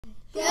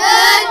Good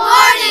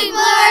morning,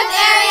 Blue Earth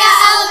Area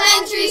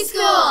Elementary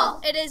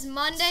School. It is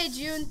Monday,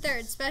 June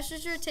 3rd.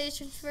 Special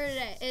rotation for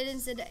today. It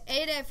is an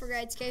A-Day for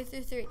grades K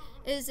through 3.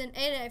 It is an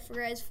A-Day for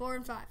grades 4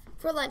 and 5.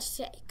 For lunch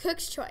today,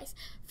 Cook's Choice,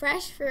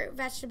 fresh fruit,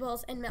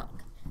 vegetables, and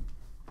milk.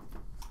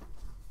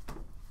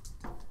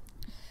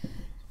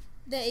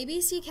 The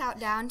ABC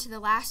countdown to the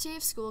last day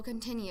of school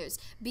continues.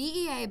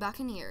 BEA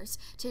Buccaneers.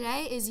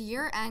 Today is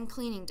year-end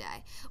cleaning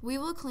day. We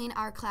will clean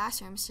our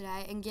classrooms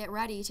today and get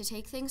ready to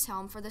take things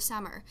home for the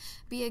summer.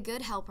 Be a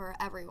good helper,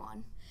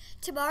 everyone.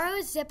 Tomorrow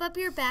is zip up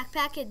your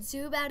backpack and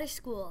zoom out of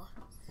school.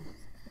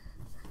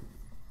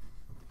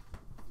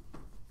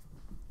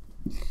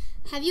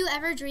 Have you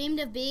ever dreamed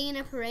of being in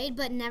a parade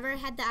but never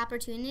had the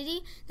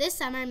opportunity? This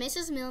summer,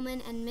 Mrs.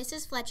 Millman and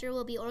Mrs. Fletcher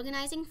will be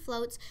organizing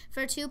floats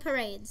for 2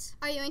 parades.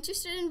 Are you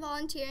interested in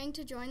volunteering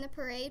to join the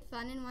parade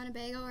fun in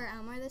Winnebago or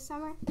Elmore this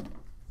summer?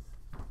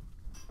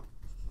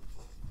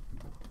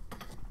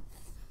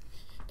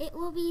 It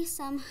will be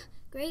some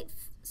great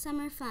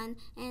summer fun,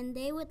 and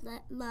they would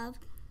love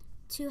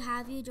to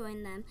have you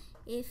join them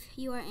if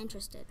you are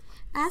interested.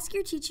 Ask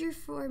your teacher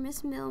for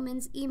Miss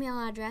Millman's email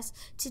address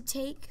to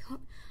take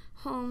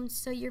home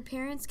so your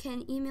parents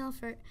can email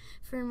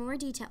for more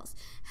details.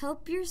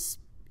 Help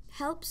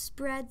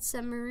spread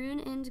some maroon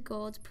and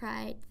gold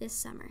pride this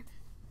summer.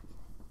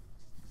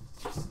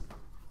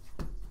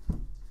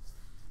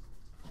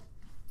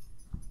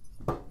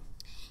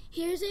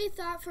 Here's a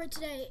thought for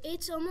today.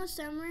 It's almost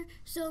summer,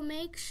 so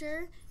make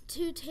sure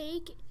to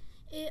take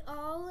it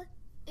all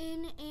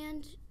in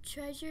and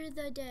treasure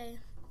the day.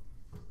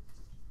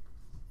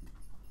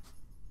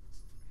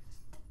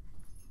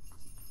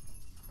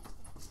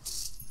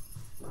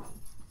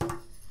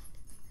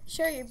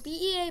 Show your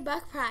BEA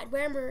Buck pride.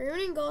 Wear maroon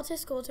and gold to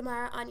school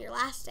tomorrow on your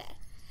last day.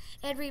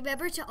 And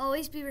remember to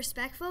always be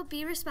respectful,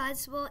 be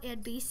responsible,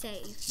 and be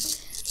safe.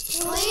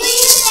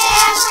 Please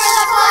stand for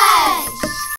the pledge.